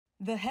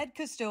The head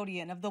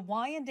custodian of the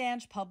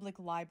Wyandanch Public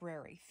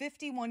Library,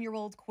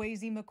 51-year-old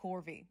Kwaisi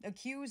McCorvey,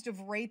 accused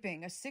of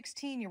raping a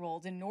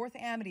 16-year-old in North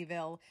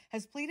Amityville,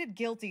 has pleaded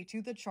guilty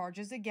to the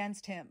charges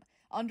against him.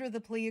 Under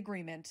the plea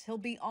agreement, he'll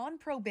be on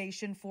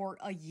probation for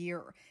a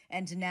year.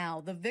 And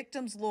now the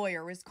victim's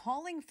lawyer is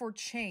calling for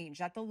change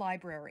at the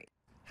library.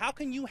 How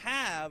can you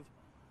have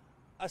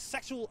a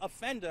sexual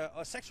offender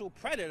or sexual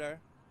predator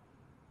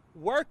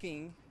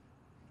working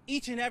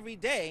each and every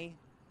day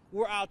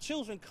where our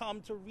children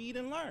come to read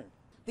and learn?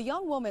 The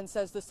young woman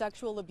says the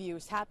sexual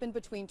abuse happened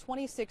between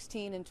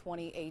 2016 and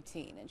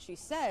 2018, and she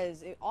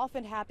says it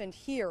often happened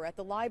here at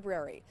the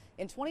library.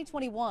 In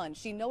 2021,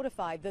 she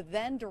notified the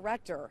then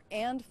director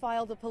and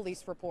filed a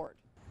police report.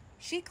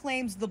 She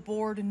claims the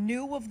board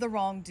knew of the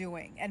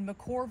wrongdoing and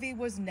McCorvey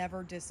was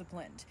never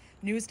disciplined.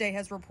 Newsday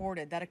has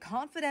reported that a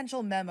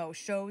confidential memo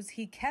shows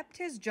he kept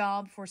his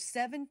job for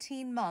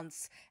 17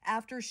 months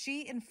after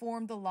she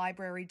informed the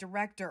library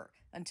director,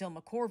 until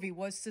McCorvey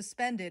was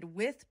suspended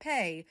with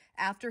pay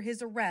after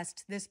his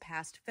arrest this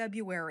past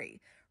February.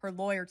 Her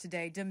lawyer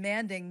today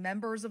demanding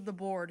members of the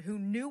board who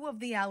knew of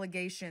the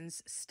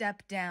allegations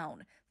step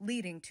down,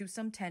 leading to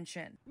some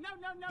tension.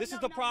 This is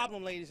the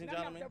problem, ladies and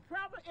gentlemen. The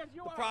problem is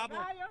you The are problem-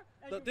 a liar,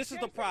 and this is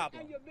the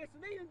problem. And you're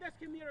misleading this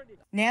community.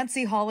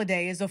 Nancy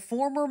Holliday is a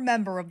former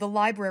member of the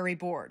library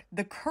board,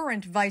 the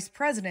current vice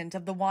president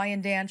of the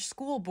Wyandanch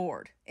School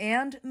Board,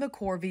 and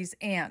McCorvey's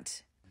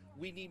aunt.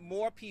 We need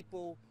more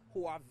people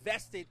who are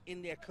vested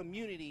in their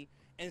community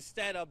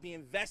instead of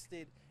being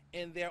vested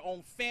in their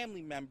own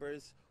family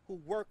members who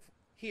work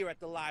here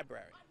at the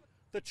library.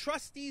 The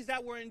trustees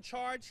that were in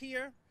charge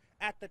here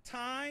at the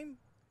time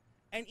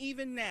and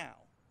even now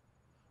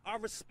are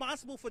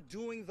responsible for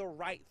doing the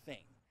right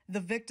thing. The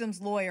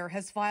victim's lawyer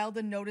has filed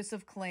a notice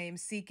of claim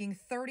seeking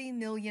 $30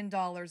 million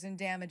in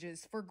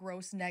damages for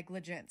gross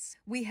negligence.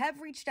 We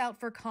have reached out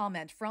for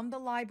comment from the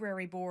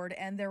library board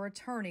and their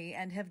attorney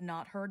and have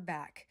not heard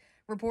back.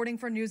 Reporting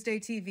for Newsday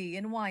TV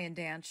in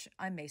Wyandanch,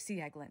 I'm Macy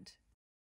Eglund.